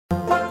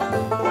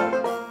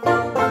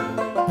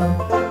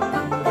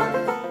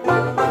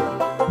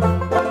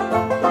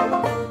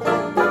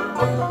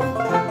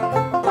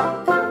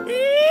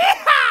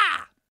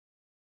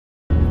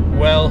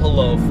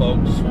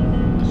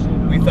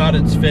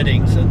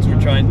months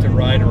we're trying to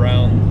ride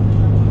around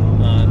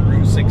on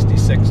Route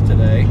 66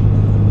 today.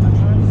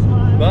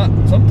 But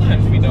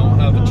sometimes we don't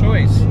have a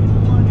choice.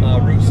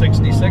 Route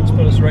 66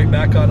 put us right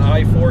back on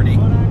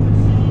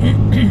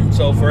I-40.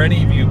 So for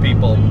any of you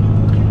people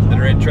that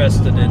are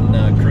interested in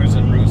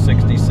cruising Route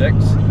 66,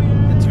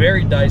 it's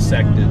very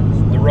dissected.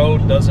 The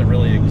road doesn't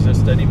really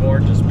exist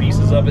anymore, just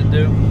pieces of it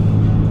do.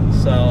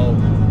 So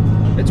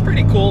it's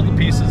pretty cool, the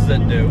pieces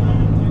that do.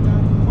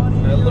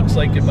 It looks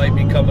like it might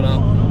be coming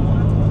up. A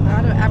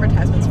lot of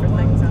advertisements for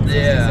things on 66.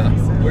 Yeah,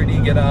 where do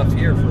you get off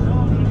here for?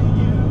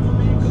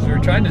 Because we were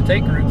trying to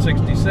take Route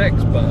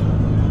 66, but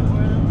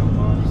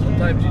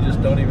sometimes you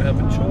just don't even have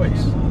a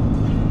choice.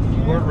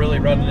 You weren't really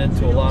running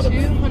into a lot of...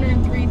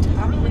 203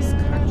 topless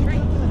country?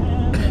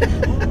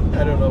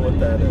 I don't know what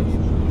that is.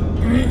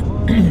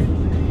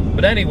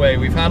 But anyway,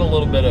 we've had a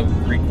little bit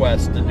of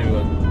requests to do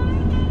a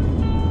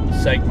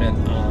segment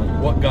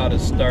on what got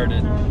us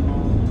started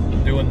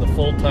doing the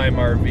full-time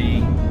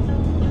RV.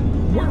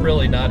 We're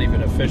really not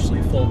even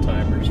officially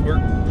full-timers. We're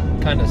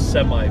kind of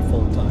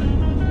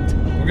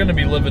semi-full-time. We're going to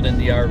be living in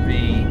the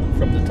RV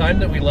from the time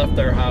that we left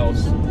our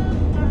house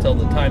till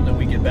the time that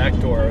we get back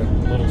to our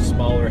little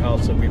smaller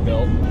house that we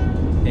built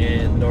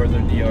in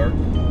northern New York,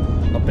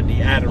 up in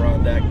the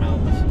Adirondack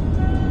Mountains.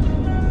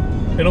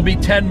 It'll be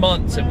 10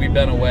 months that we've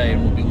been away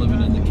and we'll be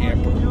living in the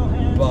camper.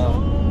 But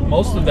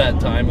most of that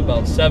time,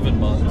 about 7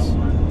 months,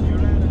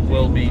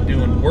 we'll be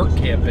doing work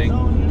camping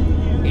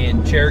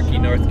in Cherokee,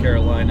 North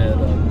Carolina at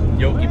a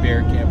Yogi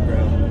Bear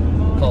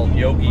campground called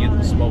Yogi and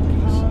the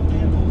Smokies.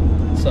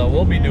 So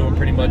we'll be doing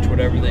pretty much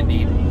whatever they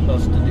need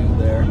us to do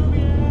there.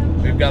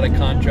 We've got a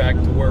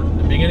contract to work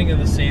the beginning of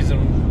the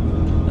season.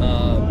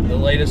 The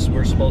latest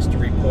we're supposed to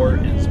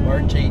report is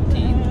March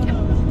 18th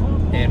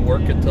and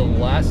work until the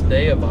last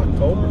day of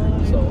October,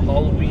 so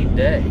Halloween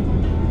Day.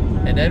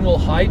 And then we'll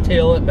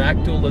hightail it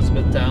back to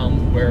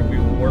Elizabethtown where we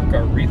will work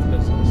our wreath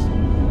business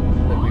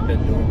that we've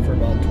been doing for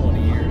about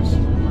 20 years.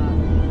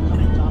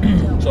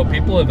 So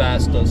people have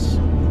asked us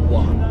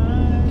what?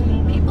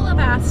 People have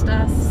asked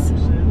us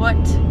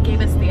what gave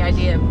us the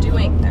idea of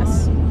doing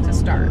this to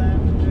start.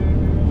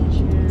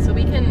 So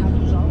we can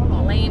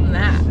blame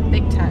that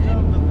big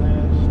time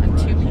on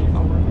two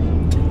people.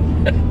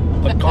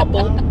 A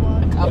couple?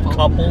 A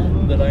couple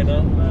that I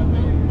know?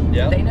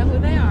 Yeah. They know who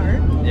they are.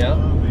 Yeah.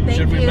 Thank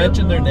Should we you.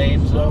 mention their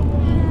names though? I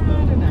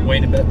don't know.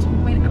 Wayne and Betsy?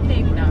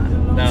 Maybe not.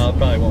 No, I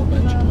probably won't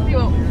mention. We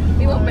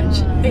won't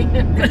mention Wayne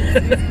and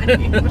Betsy's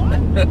name.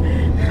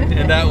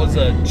 And that was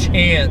a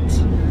chance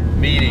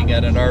meeting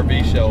at an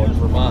RV show in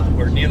Vermont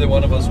where neither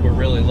one of us were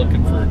really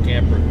looking for a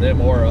camper,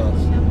 them or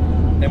us.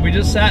 And we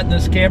just sat in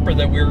this camper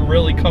that we were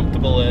really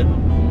comfortable in.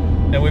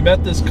 And we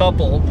met this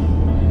couple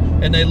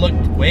and they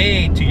looked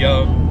way too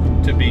young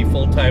to be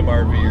full-time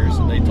RVers,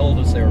 and they told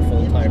us they were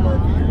full-time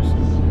RVers.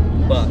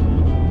 But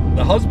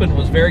the husband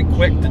was very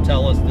quick to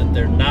tell us that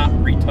they're not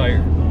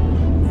retired.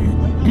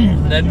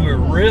 Then we were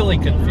really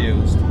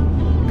confused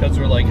because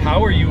we're like,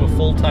 how are you a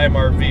full-time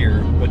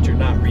RVer but you're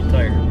not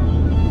retired?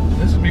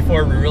 This is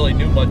before we really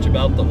knew much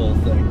about the whole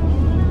thing.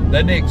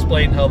 Then they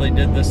explained how they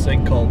did this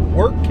thing called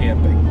work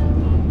camping,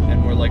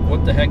 and we're like,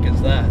 what the heck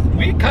is that?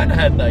 We kind of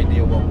had an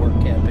idea what work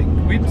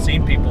camping. We'd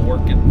seen people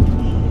working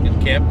in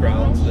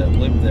campgrounds that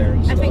lived there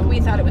and stuff. I think we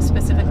thought it was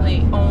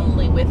specifically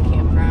only with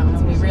campgrounds,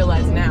 and we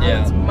realize now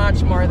it's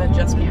much more than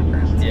just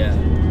campgrounds. Yeah.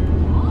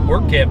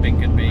 Work camping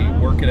could be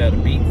working at a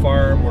meat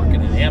farm,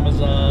 working at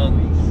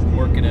Amazon,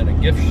 working at a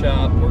gift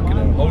shop, working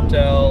at a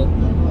hotel,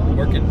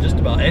 working just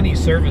about any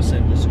service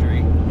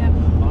industry. Yep.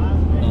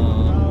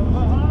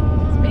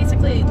 It's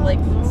basically like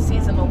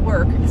seasonal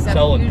work, except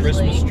selling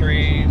usually, Christmas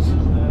trees.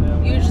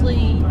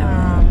 Usually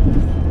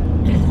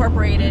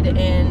incorporated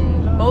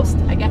in most,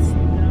 I guess,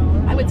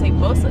 I would say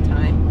most of the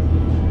time,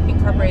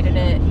 incorporated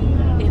it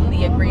in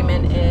the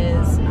agreement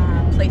is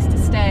place to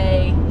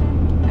stay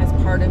as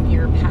part of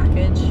your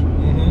package.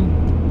 Mm-hmm.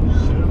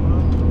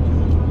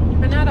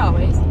 But not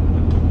always.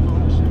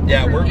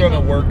 Yeah, we're going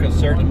to work a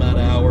certain amount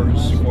of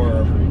hours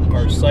for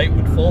our site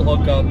with full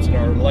hookups and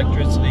our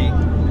electricity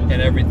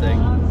and everything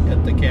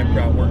at the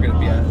campground we're going to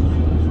be at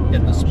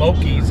in the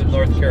Smokies of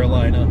North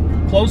Carolina,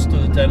 close to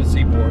the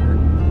Tennessee border.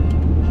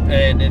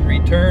 And in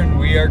return,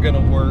 we are going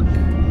to work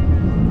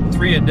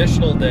 3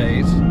 additional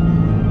days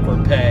for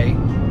pay.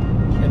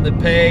 And the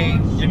pay,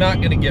 you're not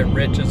going to get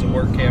rich as a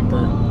work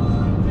camper.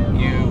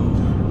 You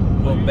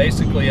will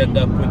basically end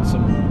up with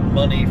some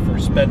money for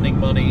spending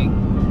money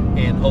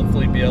and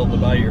hopefully be able to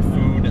buy your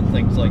food and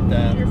things like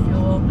that. Your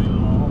fuel.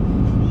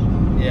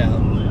 Yeah.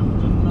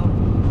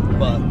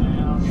 But,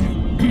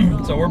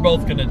 so we're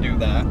both going to do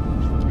that.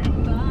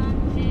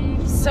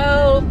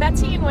 So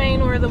Betsy and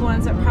Wayne were the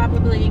ones that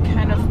probably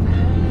kind of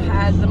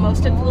had the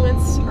most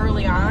influence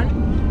early on,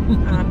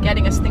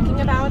 getting us thinking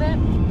about it.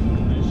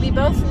 We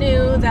both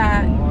knew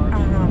that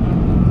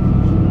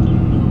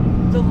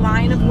the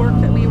line of work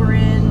that we were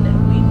in,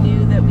 we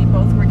knew that we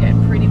both were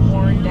getting pretty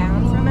worn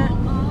down from it,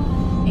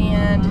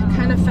 and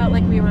kind of felt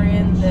like we were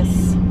in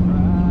this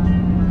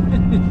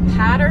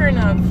pattern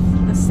of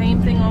the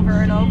same thing over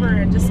and over,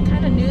 and just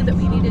kind of knew that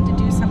we needed to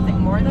do something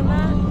more than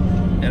that.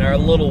 And our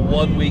little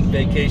 1 week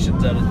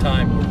vacations at a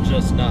time were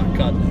just not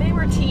cutting it. They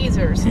were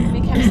teasers.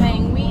 We kept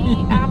saying we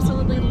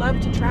absolutely love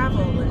to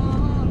travel.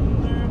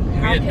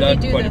 And We had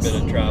done quite a bit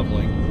of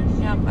traveling.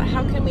 Yeah, but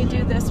how can we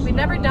do this? We've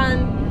never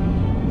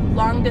done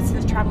long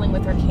distance traveling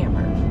with our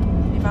camper.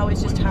 We've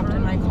always just hopped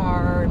in my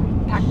car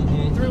and packed,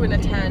 threw in a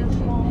tent,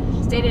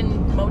 and stayed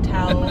in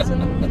motels,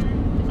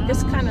 and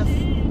just kind of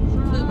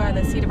flew by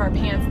the seat of our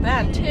pants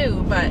then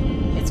too. But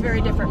it's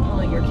very different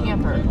pulling your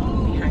camper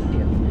behind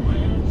you.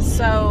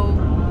 So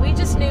we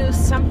just knew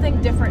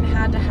something different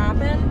had to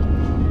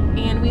happen,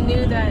 and we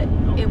knew that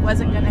it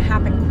wasn't going to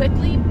happen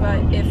quickly,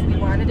 but if we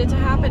wanted it to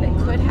happen, it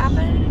could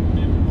happen.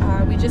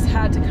 We just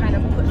had to kind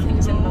of put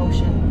things in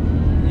motion.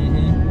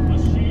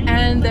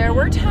 And there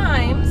were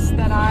times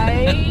that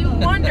I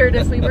wondered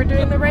if we were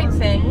doing the right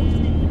thing.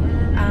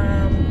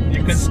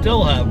 You could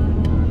still have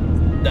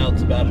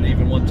doubts about it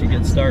even once you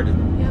get started.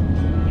 Yep.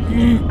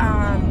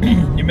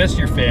 You miss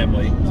your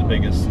family. It's the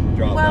biggest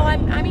drawback. Well,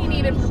 I mean,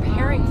 even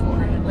preparing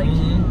for it. Like,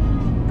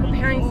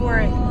 preparing for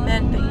it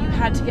meant that you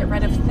had to get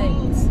rid of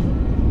things.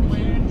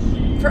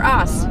 For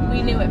us,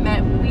 we knew it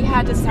meant we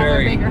had to sell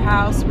our bigger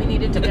house. We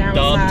needed to downsize.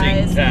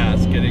 Daunting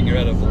task, getting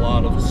rid of a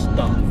lot of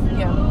stuff.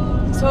 Yeah.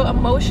 So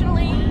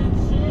emotionally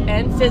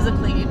and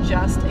physically,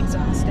 just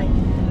exhausting.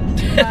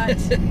 But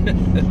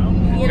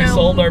we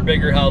sold our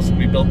bigger house and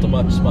we built a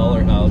much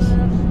smaller house.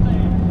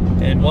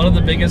 And one of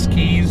the biggest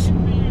keys,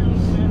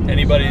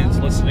 anybody that's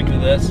listening to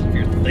this, if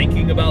you're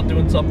thinking about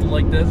doing something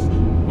like this,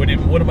 what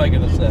am I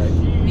going to say?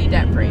 Be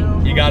debt free.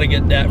 You got to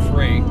get debt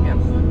free. Yep.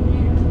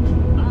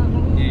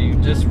 You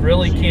just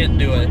really can't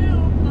do it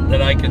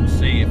that I can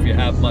see if you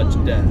have much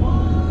debt.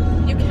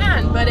 You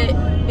can, but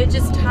it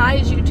just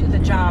ties you to the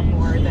job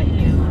more than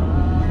you.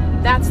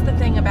 That's the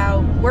thing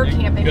about work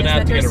camping, is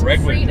that there's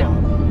some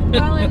freedom.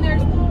 Well, and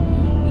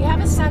you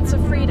have a sense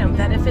of freedom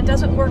that if it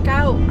doesn't work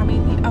out, I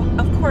mean,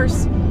 of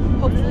course,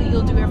 hopefully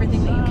you'll do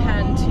everything that you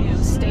can to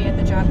stay at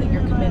the job that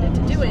you're committed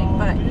to doing.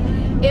 But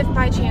if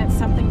by chance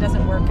something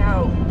doesn't work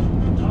out,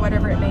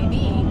 whatever it may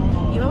be,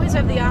 you always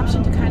have the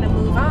option to kind of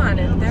move on.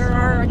 And there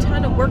are a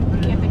ton of work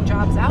camping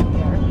jobs out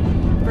there,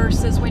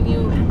 versus when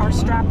you are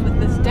strapped with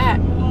this debt,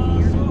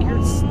 you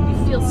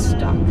feel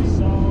stuck.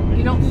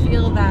 You don't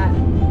feel that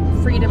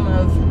freedom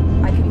of,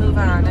 I can move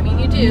on. I mean,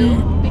 you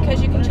do,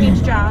 because you can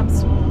change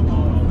jobs,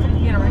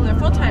 regular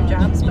full-time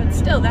jobs, but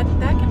still, that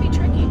can be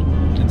tricky.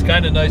 It's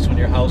kind of nice when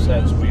your house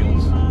has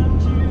wheels.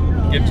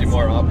 It gives you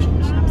more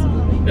options.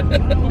 Absolutely.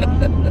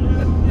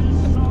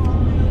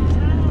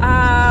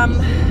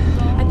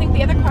 I think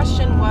the other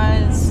question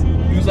was,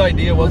 whose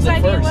idea was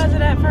it first? Whose idea was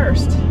it at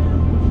first?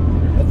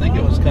 I think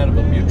it was kind of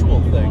a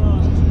mutual thing.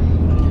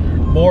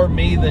 More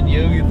me than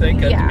you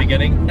think, at the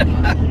beginning?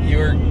 You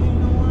were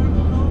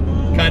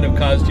kind of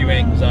caused you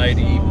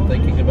anxiety even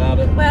thinking about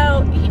it?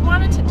 Well, he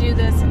wanted to do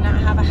this and not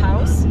have a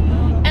house.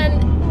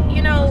 And,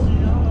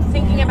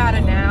 thinking about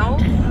it now,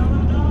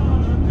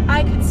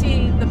 I could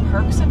see the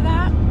perks of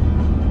that,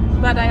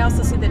 but I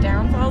also see the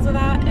downfalls of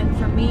that. And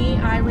for me,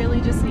 I really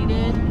just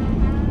needed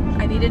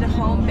a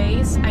home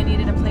base. I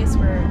needed a place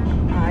where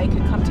I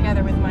could come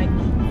together with my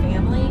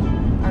family,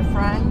 our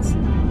friends,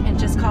 and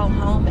just call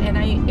home. And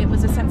it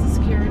was a sense of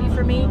security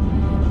for me,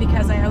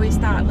 because I always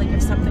thought, like,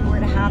 if something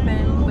were to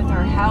happen with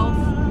our health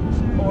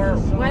or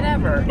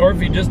whatever. Or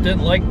if you just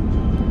didn't like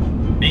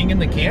being in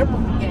the camper.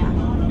 Yeah.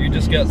 You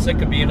just got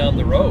sick of being on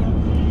the road.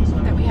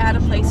 That we had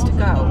a place to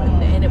go.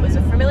 And it was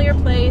a familiar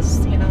place,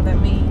 that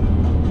we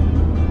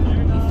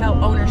felt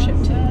ownership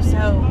to.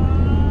 So.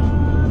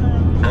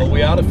 Well,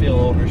 we ought to feel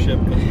ownership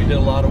because we did a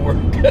lot of work.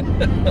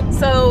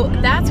 So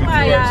that's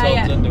why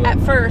I, at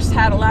first,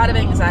 had a lot of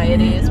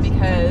anxieties,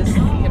 because,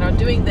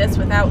 doing this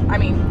without,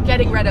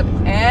 getting rid of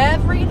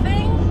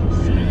everything.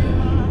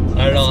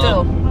 I don't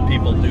know how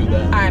people do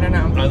that. I don't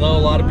know. I know a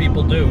lot of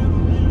people do,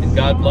 and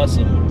God bless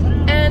them.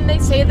 And they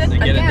say that, they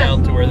get it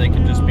down to where they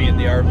can just be in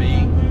the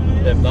RV,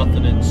 they have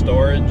nothing in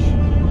storage.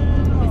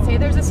 They say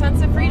there's a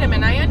sense of freedom,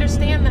 and I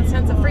understand that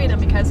sense of freedom,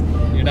 because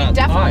we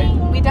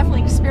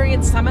definitely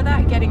experienced some of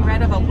that, getting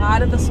rid of a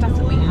lot of the stuff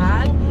that we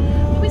had.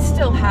 We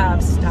still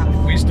have stuff.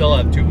 We still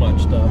have too much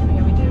stuff.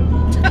 Yeah, we do.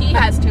 He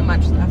has too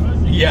much stuff.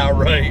 Yeah,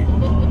 right.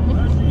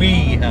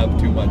 We have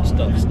too much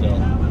stuff still.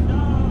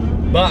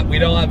 But we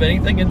don't have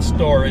anything in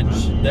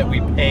storage that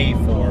we pay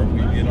for,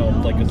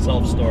 like a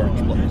self-storage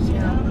place.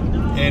 Yeah.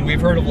 And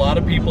we've heard of a lot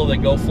of people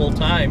that go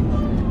full-time,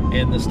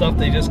 and the stuff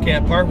they just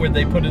can't part with,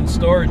 they put in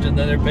storage, and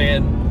then they're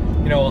paying,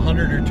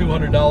 $100 or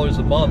 $200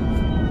 a month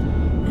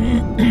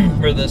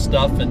for this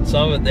stuff, and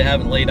some of it they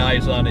haven't laid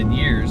eyes on in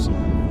years.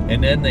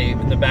 And then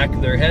in the back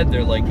of their head,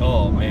 they're like,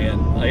 oh man,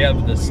 I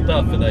have this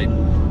stuff and I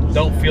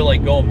don't feel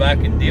like going back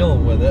and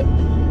dealing with it.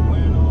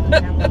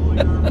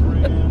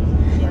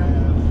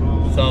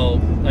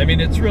 So,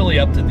 it's really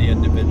up to the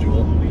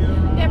individual.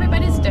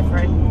 Everybody's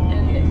different,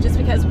 and just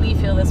because we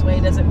feel this way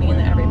doesn't mean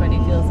that everybody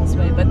feels this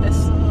way. But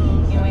this,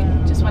 we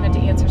just wanted to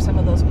answer some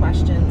of those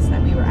questions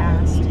that we were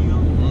asked.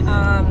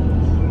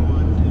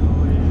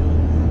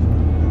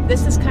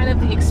 This is kind of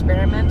the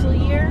experimental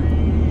year.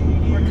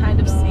 We're kind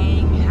of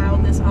seeing how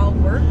this all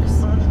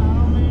works,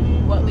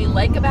 what we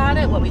like about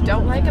it, what we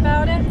don't like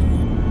about it.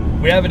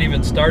 We haven't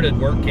even started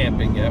work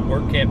camping yet.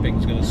 Work camping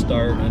is going to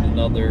start in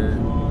another,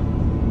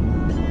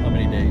 how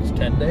many days?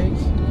 10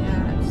 days?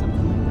 Yeah,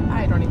 something like that.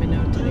 I don't even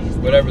know today's.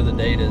 Whatever the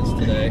date is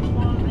today.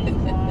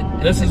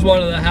 This is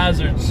one of the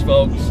hazards,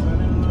 folks.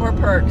 Or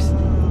perks.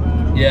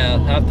 Yeah,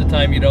 half the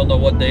time you don't know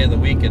what day of the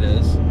week it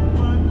is.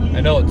 I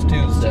know it's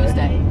Tuesday. It's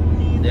Tuesday.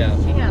 Yeah.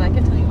 Hang on, I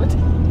can tell you what day.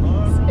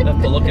 I'd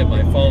have to look at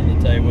my phone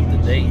to tell you what the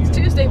date is. It's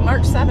Tuesday,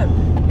 March 7th.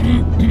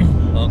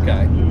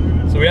 Okay.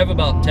 So we have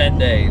about 10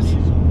 days.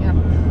 Yep.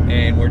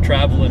 And we're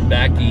traveling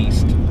back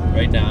east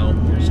right now.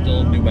 We're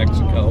still in New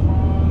Mexico.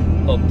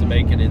 Hope to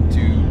make it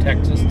into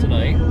Texas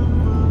tonight.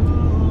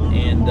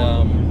 And,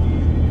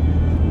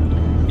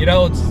 you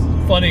know, it's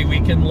funny. We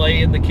can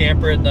lay in the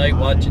camper at night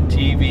watching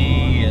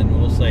TV, and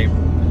we'll say a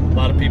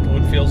lot of people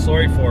would feel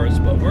sorry for us,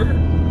 but we're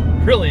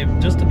really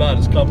just about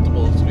as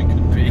comfortable as we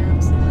could be.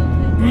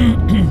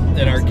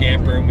 In our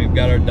camper, and we've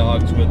got our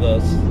dogs with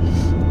us.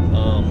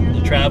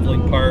 The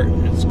traveling part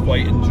is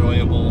quite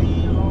enjoyable.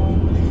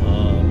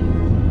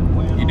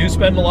 You do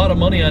spend a lot of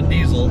money on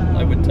diesel,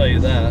 I would tell you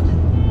that.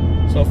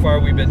 So far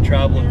we've been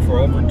traveling for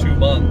over 2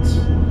 months,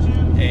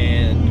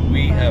 and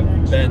we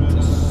have been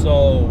to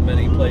so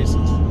many places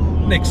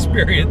and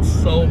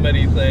experienced so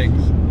many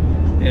things,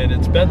 and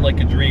it's been like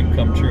a dream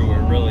come true.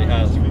 It really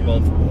has for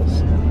both of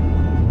us.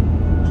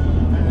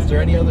 Is there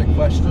any other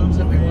questions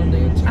that we wanted to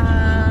answer?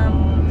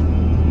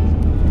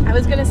 I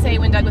was gonna say,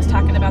 when Doug was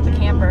talking about the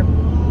camper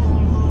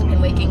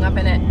and waking up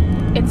in it,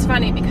 it's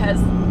funny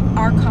because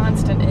our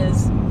constant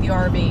is the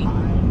RV.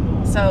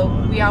 So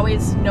we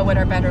always know what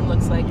our bedroom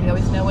looks like. We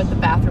always know what the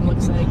bathroom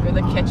looks like, or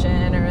the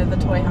kitchen, or the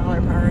toy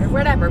hauler part, or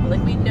whatever.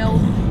 Like, we know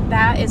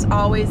that is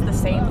always the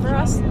same for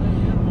us.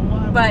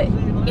 But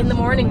in the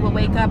morning we'll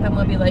wake up and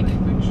we'll be like,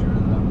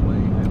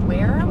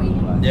 where are we?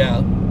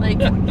 Yeah.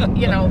 Like,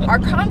 you know, our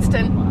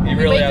constant, You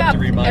we really wake have up, to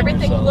remind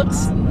everything yourself.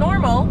 looks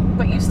normal,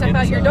 but you step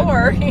out your Inside.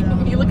 door,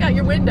 you look out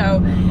your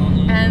window,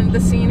 and the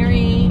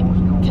scenery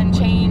can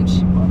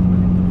change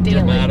daily.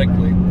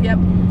 Dramatically. Yep.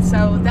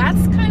 So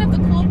that's kind of the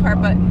cool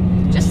part, but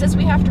just as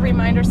we have to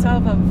remind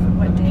ourselves of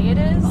what day it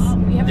is,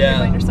 we have to Yeah.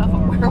 remind ourselves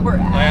of where we're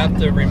at. I have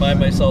to remind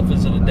myself,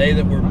 is it a day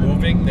that we're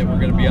moving, that we're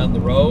going to be on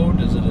the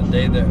road? Is it a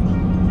day that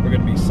we're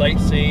going to be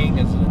sightseeing?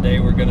 Is it a day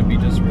we're going to be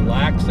just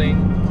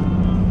relaxing?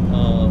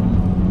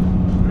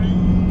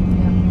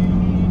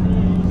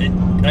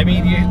 I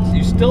mean,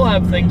 you still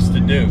have things to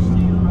do.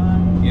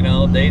 You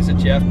know, days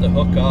that you have to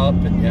hook up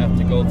and you have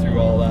to go through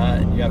all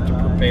that and you have to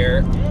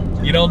prepare.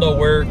 You don't know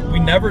we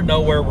never know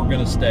where we're going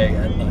to stay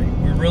at night.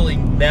 We really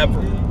never.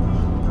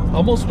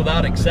 Almost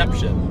without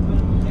exception.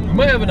 We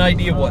might have an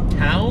idea of what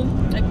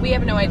town. Like, we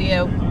have no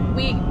idea.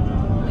 We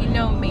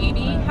know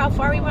maybe how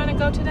far we want to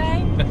go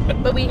today,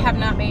 but we have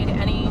not made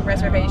any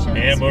reservations.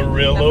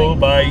 Amarillo Nothing.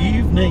 by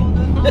evening.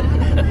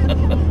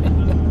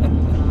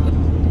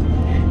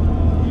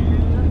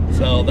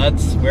 So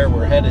that's where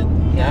we're headed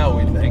now,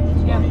 we think.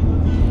 Yeah.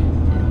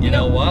 You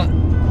know what?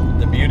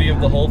 The beauty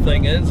of the whole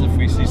thing is, if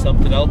we see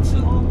something else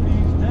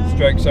that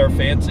strikes our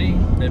fancy,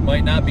 it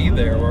might not be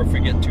there. Or if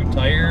we get too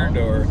tired,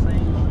 or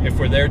if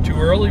we're there too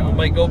early, we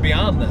might go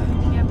beyond that.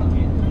 Yep.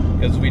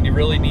 Because we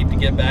really need to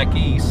get back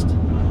east.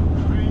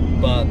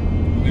 But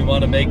we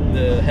want to make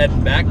the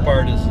heading back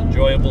part as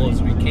enjoyable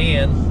as we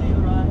can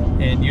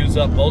and use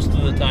up most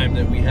of the time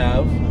that we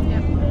have.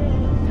 Yep.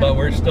 But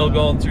we're still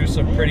going through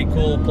some pretty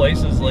cool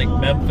places like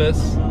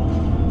Memphis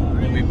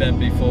that we've been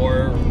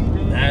before,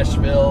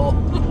 Nashville.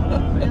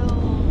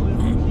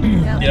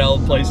 Yep. You know,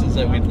 places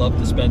that we'd love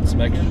to spend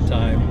some extra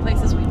time.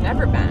 Places we've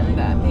never been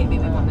that maybe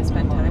we want to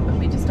spend time, but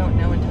we just don't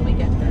know until we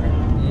get there.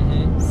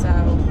 Mm-hmm. So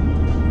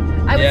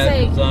I would Yeah,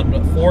 say, 'cause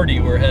on 40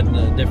 we're heading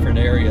to a different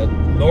area.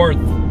 North,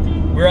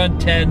 we're on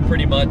 10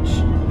 pretty much,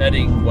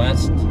 heading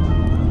west,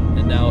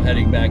 and now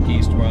heading back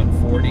east we're on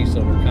 40,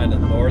 so we're kind of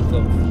north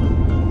of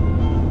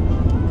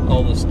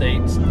all the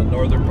states, the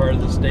northern part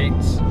of the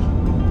states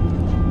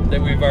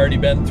that we've already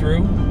been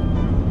through.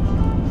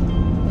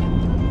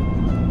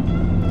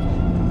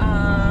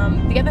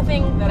 the other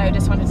thing that I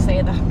just wanted to say,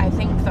 I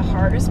think the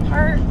hardest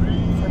part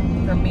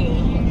for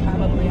me, and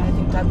probably I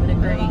think Doug would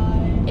agree,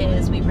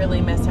 is we really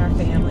miss our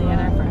family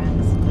and our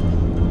friends.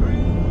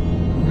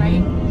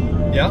 Right?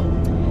 Yeah,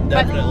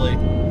 definitely.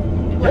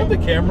 Hold the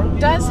camera.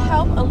 Does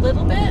help a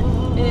little bit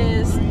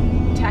is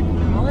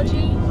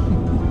technology.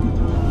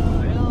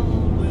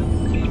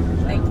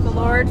 Thank the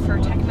Lord for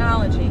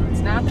technology. It's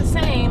not the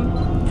same,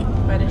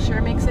 but it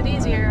sure makes it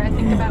easier. I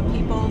think about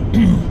people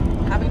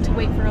having to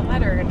wait for a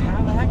letter, and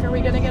how the heck are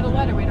we going to get a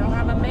letter? We don't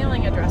have a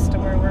mailing address to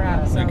where we're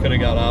at. So. We could have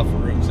got off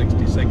of Route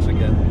 66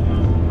 again.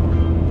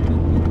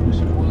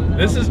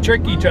 This is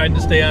tricky trying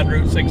to stay on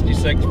Route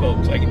 66,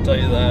 folks. I can tell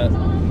you that.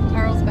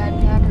 Carlsbad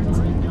Caverns.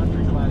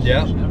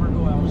 Yeah.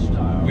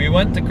 We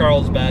went to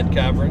Carlsbad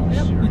Caverns.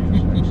 Yep.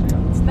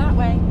 It's that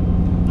way.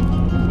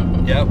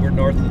 Yeah, we're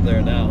north of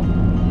there now.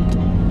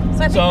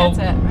 So I think that's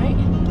it, right?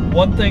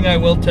 One thing I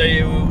will tell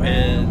you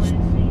is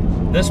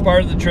this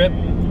part of the trip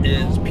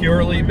is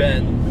purely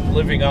been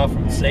living off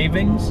of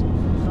savings.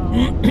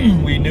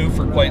 We knew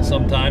for quite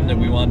some time that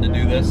we wanted to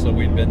do this, so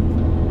we'd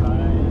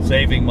been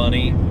saving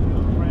money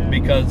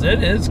because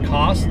it is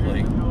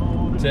costly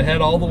to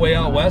head all the way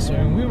out west.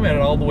 I mean, we went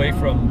all the way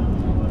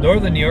from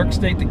northern New York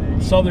State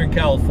to southern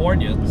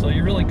California, so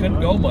you really couldn't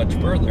go much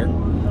further.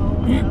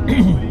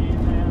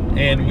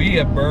 And we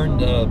have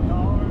burned a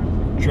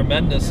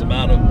tremendous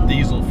amount of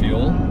diesel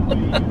fuel.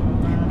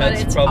 But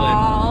it's probably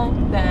all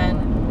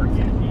been worth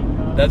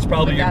it. That's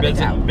probably your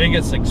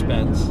biggest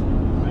expense.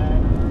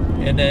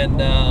 And then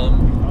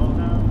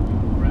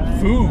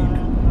food,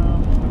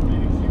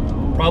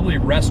 probably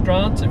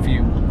restaurants. If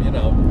you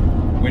know,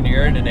 when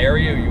you're in an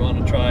area you want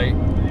to try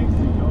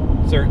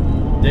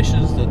certain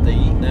dishes that they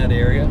eat in that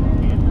area.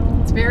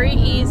 It's very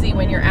easy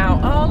when you're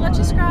out. Oh, let's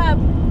just grab.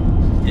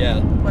 Yeah.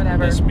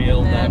 Whatever. This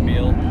meal, that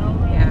meal.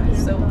 Yeah.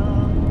 So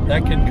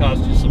that can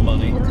cost you some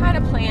money. We'll kind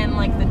of plan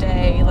like the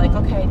day. Like,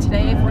 okay,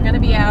 today if we're gonna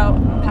be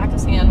out, pack a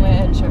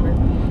sandwich or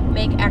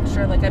make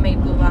extra. Like I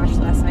made goulash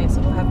last night, so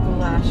we'll have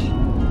goulash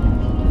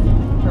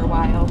for a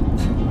while.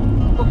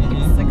 We'll be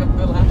sick of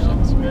goulash,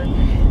 I'm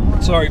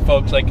sure. Sorry,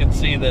 folks. I can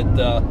see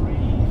that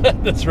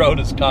this road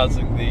is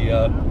causing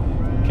the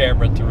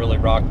camera to really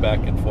rock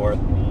back and forth.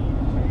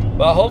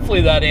 Well,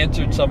 hopefully that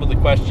answered some of the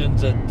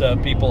questions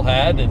that people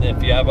had, and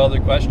if you have other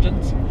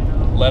questions,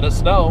 let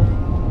us know.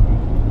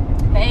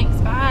 Thanks,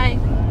 bye.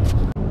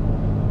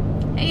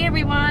 Hey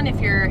everyone, if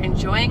you're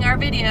enjoying our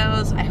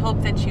videos, I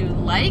hope that you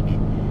like,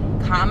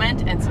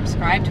 comment, and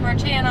subscribe to our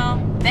channel.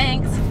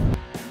 Thanks.